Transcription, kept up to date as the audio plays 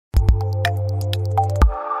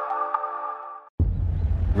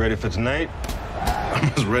Ready for tonight?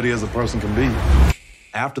 I'm as ready as a person can be.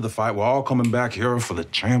 After the fight, we're all coming back here for the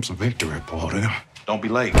champ's victory party. Don't be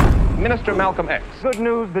late. Minister Malcolm X. Good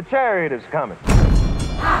news, the chariot is coming. You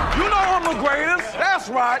know I'm the greatest. That's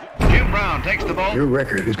right. Jim Brown takes the ball. Your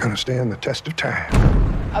record is going to stand the test of time.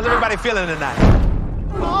 How's everybody feeling tonight?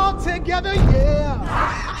 All together, yeah.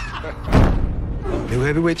 New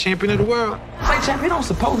heavyweight champion of the world. Say, champ, you don't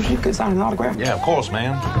suppose you could sign an autograph? Yeah, of course,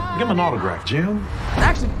 man. Give him an autograph, Jim.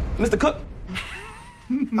 Actually, Mr. Cooke.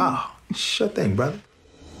 Oh, sure thing, brother.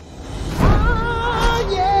 Oh,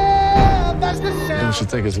 yeah, that's the sound. Don't you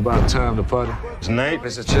think it's about time to party? Tonight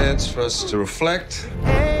It's a chance for us to reflect.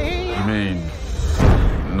 Hey. You mean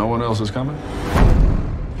no one else is coming?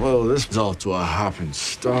 Well, this is off to a hopping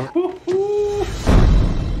start. you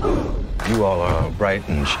all are a bright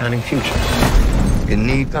and shining future. You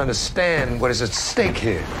need to understand what is at stake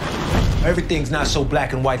here. Everything's not so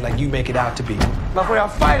black and white like you make it out to be. But we are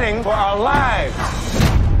fighting for our lives.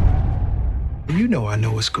 You know I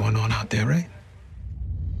know what's going on out there, right?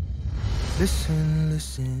 Listen,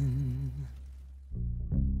 listen.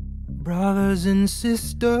 Brothers and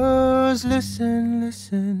sisters, listen,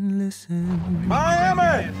 listen, listen.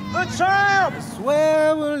 Miami, the champ! I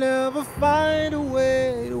swear we'll never find a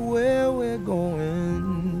way to where we're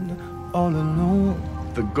going all alone.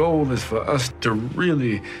 The goal is for us to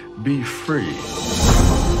really be free.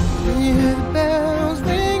 When you hear the bells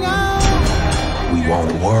ring out, We want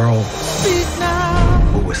a world speak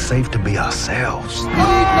now, where we're safe to be ourselves. speak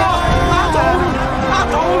now. I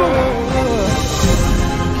told him.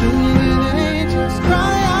 Can you hear the angels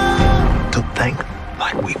cry out? To think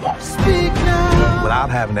like we want. Speak now, Without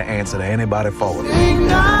having to answer to anybody for it. speak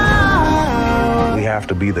now. We have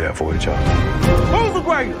to be there for each other. Who's the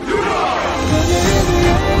greatest? Can you hear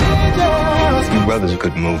the angels? You brothers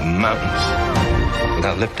could move mountains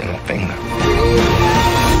without lifting a finger. Speak now.